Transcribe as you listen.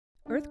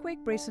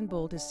Earthquake Brace and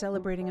Bolt is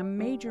celebrating a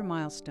major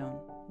milestone.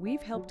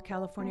 We've helped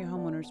California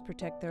homeowners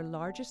protect their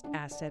largest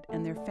asset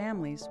and their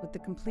families with the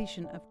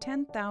completion of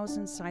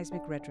 10,000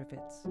 seismic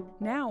retrofits.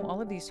 Now,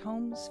 all of these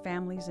homes,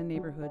 families, and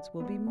neighborhoods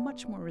will be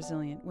much more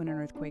resilient when an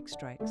earthquake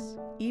strikes.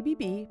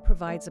 EBB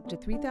provides up to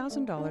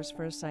 $3,000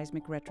 for a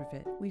seismic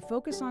retrofit. We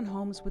focus on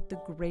homes with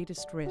the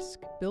greatest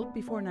risk, built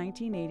before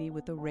 1980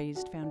 with a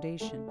raised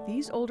foundation.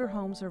 These older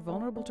homes are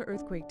vulnerable to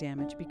earthquake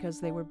damage because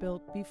they were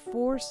built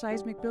before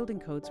seismic building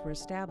codes were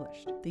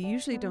established. They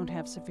usually don't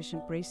have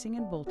sufficient bracing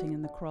and bolting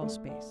in the crawl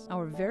space.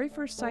 Our very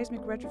first seismic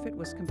retrofit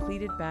was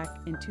completed back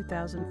in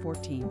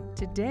 2014.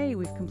 Today,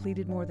 we've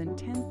completed more than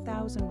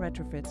 10,000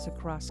 retrofits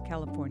across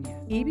California.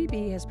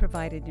 EBB has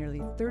provided nearly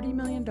 $30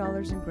 million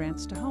in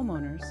grants to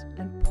homeowners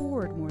and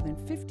poured more than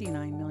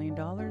 $59 million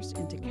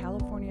into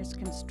California's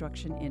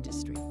construction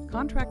industry.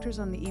 Contractors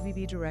on the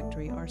EBB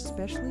directory are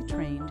specially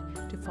trained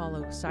to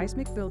follow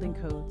seismic building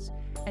codes,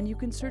 and you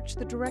can search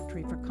the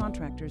directory for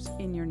contractors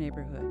in your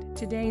neighborhood.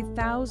 Today,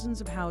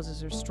 thousands of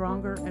houses are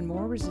stronger and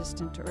more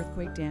resistant to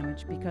earthquake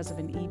damage because of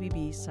an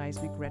EBB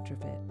seismic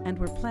retrofit, and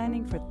we're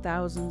planning for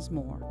thousands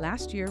more.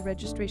 Last year,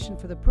 registration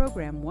for the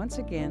program once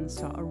again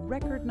saw a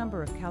record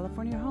number of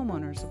California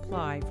homeowners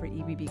apply for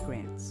EBB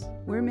grants.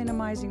 We're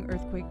minimizing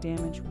earthquake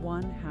damage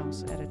one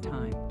house at a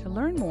time. To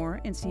learn more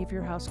and see if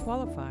your house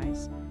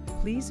qualifies,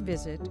 please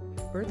visit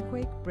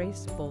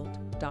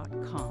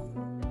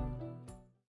earthquakebracebolt.com.